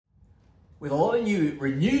With a lot of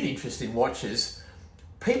renewed interest in watches,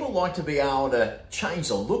 people like to be able to change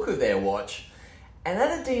the look of their watch. And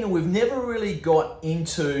at Adina, we've never really got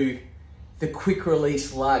into the quick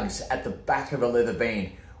release lugs at the back of a leather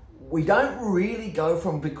band. We don't really go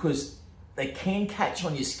from, because they can catch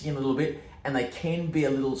on your skin a little bit and they can be a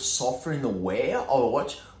little softer in the wear of a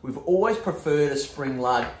watch. We've always preferred a spring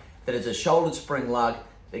lug that is a shouldered spring lug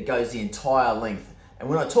that goes the entire length. And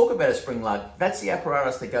when I talk about a spring lug, that's the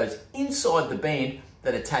apparatus that goes inside the band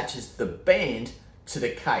that attaches the band to the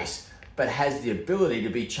case, but has the ability to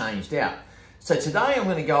be changed out. So today I'm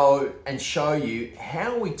going to go and show you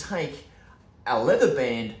how we take our leather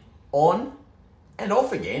band on and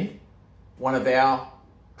off again one of our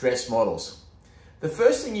dress models. The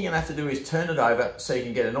first thing you're going to have to do is turn it over so you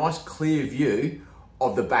can get a nice clear view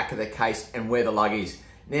of the back of the case and where the lug is.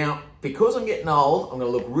 Now, because I'm getting old, I'm going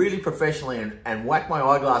to look really professionally and whack my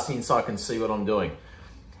eyeglass in so I can see what I'm doing.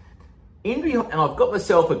 And I've got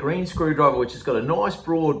myself a green screwdriver which has got a nice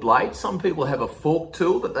broad blade. Some people have a fork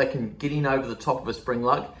tool that they can get in over the top of a spring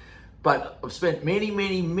lug, but I've spent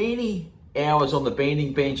many hours on the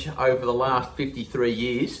banding bench over the last 53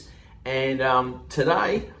 years, and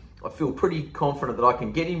today I feel pretty confident that I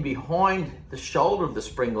can get in behind the shoulder of the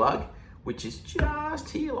spring lug, which is just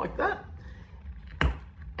here like that,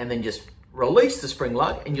 and then just release the spring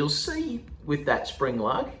lug, and you'll see with that spring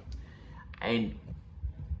lug, and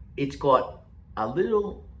it's got a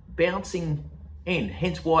little bouncing end,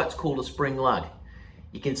 hence why it's called a spring lug.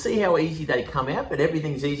 You can see how easy they come out, but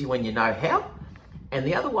everything's easy when you know how. And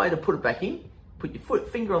the other way to put it back in, put your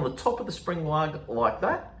finger on the top of the spring lug like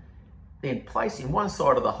that, then place in one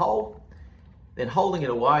side of the hole, then holding it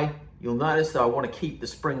away. You'll notice that I want to keep the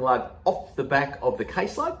spring lug off the back of the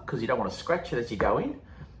case lug because you don't want to scratch it as you go in.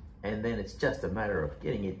 And then it's just a matter of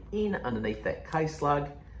getting it in underneath that case lug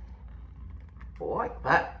like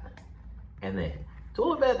that. And there. It's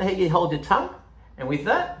all about how you hold your tongue. And with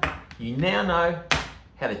that, you now know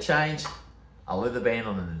how to change a leather band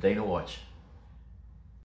on an Adina watch.